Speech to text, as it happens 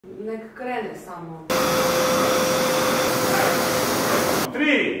nek krene samo.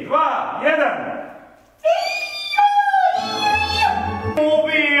 3, 2, 1!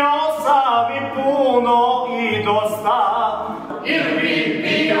 Ubio sam i puno i dosta, il bi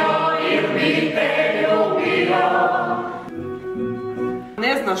bio, il bi te ljubio.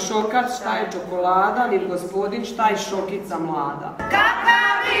 Ne zna šokač šta je čokolada, ni gospodin šta je šokica mlada. Kakva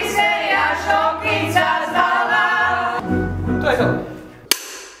bi se ja šokica zvala? To je to.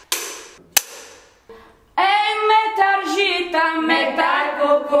 Ej, metar žita, metar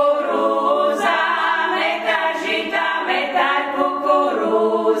kukuruza, metar žita, metar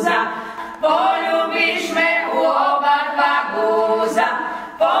kukuruza, poljubiš me u oba dva guza,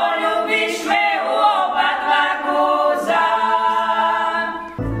 poljubiš me u oba dva guza.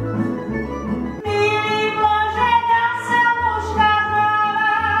 Mili Bože da sam muška glava,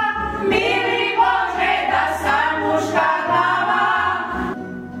 mili Bože da sam muška glava.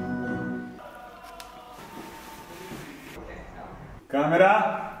 Kamera.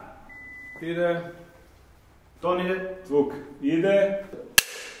 Ide. Ton ide. Zvuk ide.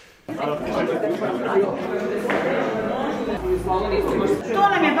 To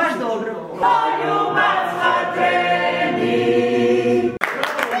nam je baš dobro. Poljubac vatreni.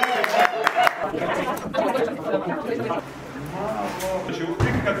 Znači,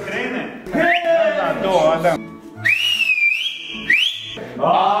 kad krene.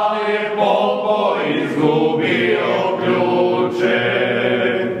 Ali je popo izgubio ključe.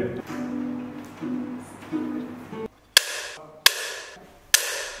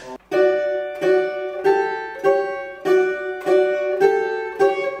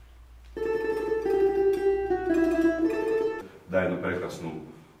 Daje jednu prekrasnu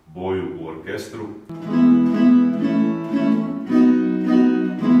boju u orkestru.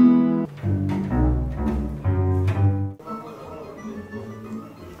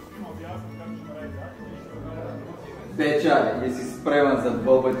 Bećar, jesi spreman za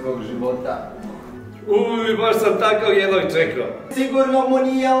dvoboj tvog života? Uj, baš sam tako jednog čekao. Sigurno mu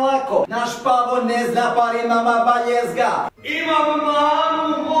nije lako, naš Pavo ne zna par je mama baljezga. Imam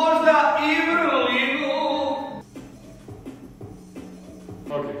mamu, možda i vrlinu.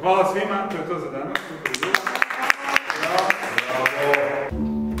 Ok, hvala svima, to je to za danas.